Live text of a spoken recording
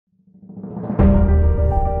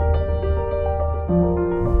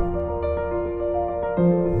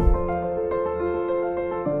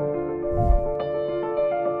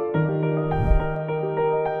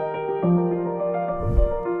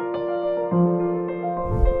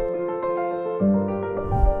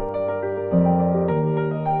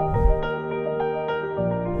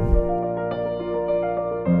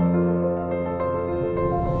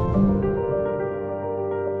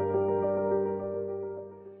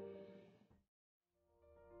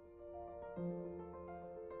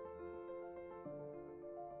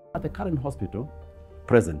At the current hospital,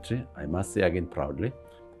 presently, I must say again proudly,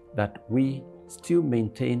 that we still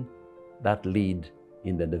maintain that lead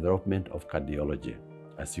in the development of cardiology.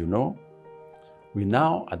 As you know, we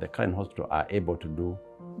now at the current hospital are able to do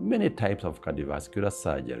many types of cardiovascular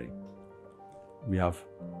surgery. We have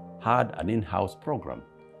had an in-house program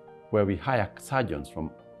where we hire surgeons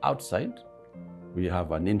from outside. We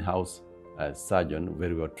have an in-house surgeon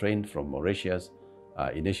very well trained from Mauritius,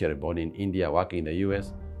 initially born in India, working in the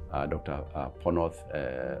US, Dr. Ponoth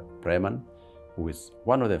Preman, who is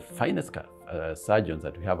one of the finest surgeons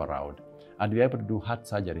that we have around. And we're able to do heart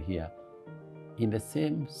surgery here with the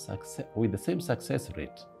same success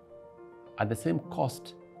rate, at the same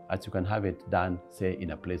cost as you can have it done, say,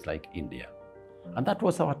 in a place like India. And that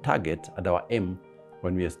was our target and our aim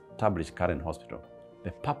when we established Current Hospital.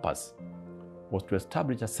 The purpose was to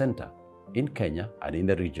establish a center in Kenya and in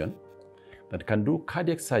the region that can do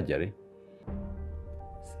cardiac surgery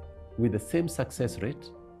with the same success rate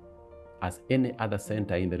as any other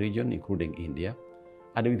center in the region, including India,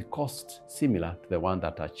 and with costs similar to the one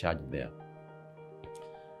that are charged there.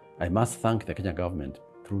 I must thank the Kenya government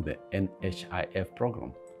through the NHIF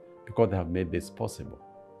program because they have made this possible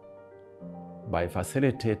by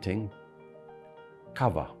facilitating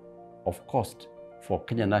cover of cost for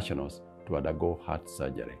Kenyan nationals to undergo heart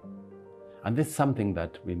surgery. And this is something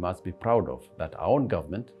that we must be proud of, that our own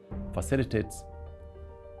government facilitates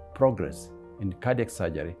progress in cardiac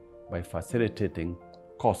surgery by facilitating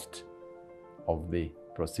cost of the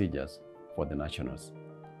procedures for the nationals.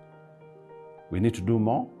 We need to do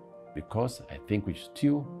more because I think we should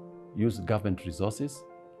still use government resources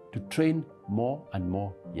to train more and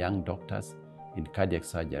more young doctors in cardiac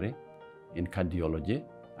surgery, in cardiology,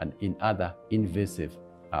 and in other invasive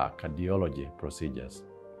cardiology procedures.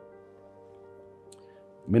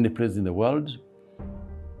 Many places in the world,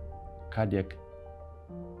 cardiac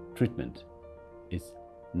treatment is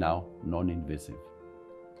now non-invasive.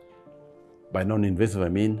 By non-invasive, I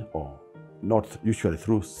mean, not usually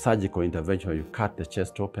through surgical intervention where you cut the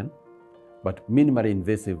chest open, but minimally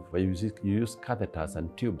invasive where you use catheters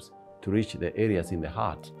and tubes to reach the areas in the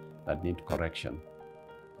heart that need correction.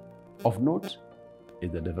 Of note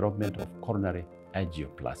is the development of coronary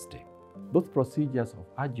angioplasty. Those procedures of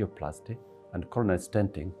angioplasty and coronary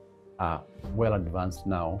stenting are well advanced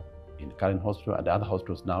now in Current Hospital and other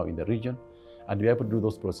hospitals now in the region, and we're able to do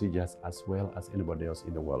those procedures as well as anybody else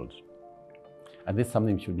in the world. And this is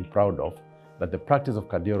something we should be proud of, that the practice of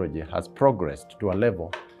cardiology has progressed to a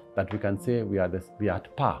level that we can say we are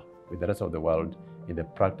at par with the rest of the world in the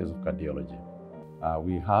practice of cardiology.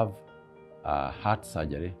 We have heart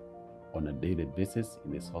surgery on a daily basis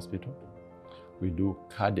in this hospital. We do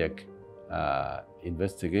cardiac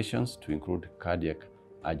investigations to include coronary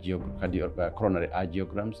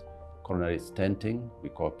angiograms, coronary stenting, we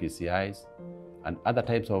call PCIs, and other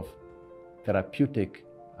types of therapeutic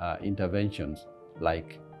interventions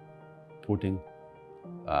like putting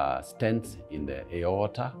stents in the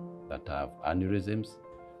aorta that have aneurysms,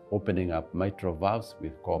 opening up mitral valves, we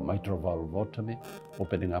call mitral valvotomy,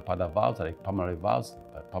 opening up other valves like pulmonary valves,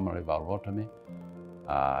 pulmonary valvotomy,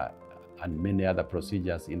 and many other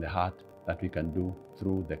procedures in the heart that we can do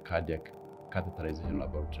through the cardiac catheterization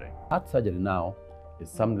laboratory. Heart surgery now is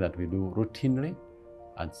something that we do routinely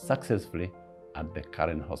and successfully at the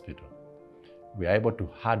Current Hospital. We are able to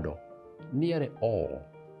handle nearly all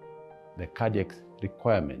the cardiac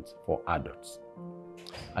requirements for adults.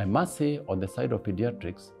 I must say, on the side of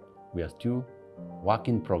pediatrics, we are still work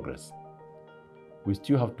in progress. We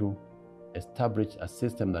still have to establish a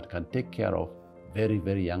system that can take care of very,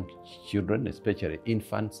 very young children, especially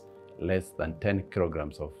infants, less than 10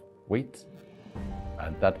 kilograms of weight.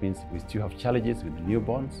 And that means we still have challenges with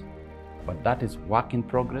newborns, but that is work in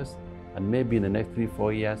progress. And maybe in the next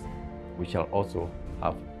 3-4 years, we shall also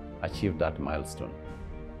have achieved that milestone.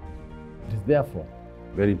 It is therefore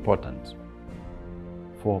very important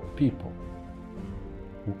for people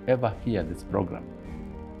who ever hear this program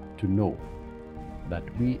to know that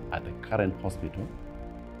we at the Current Hospital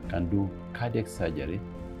can do cardiac surgery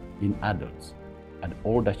in adults and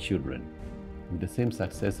older children with the same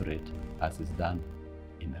success rate as is done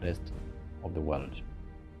in the rest of the world,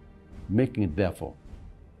 making it therefore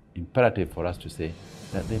imperative for us to say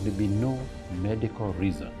that there will be no medical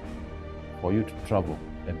reason for you to travel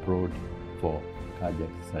abroad for cardiac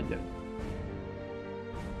surgery.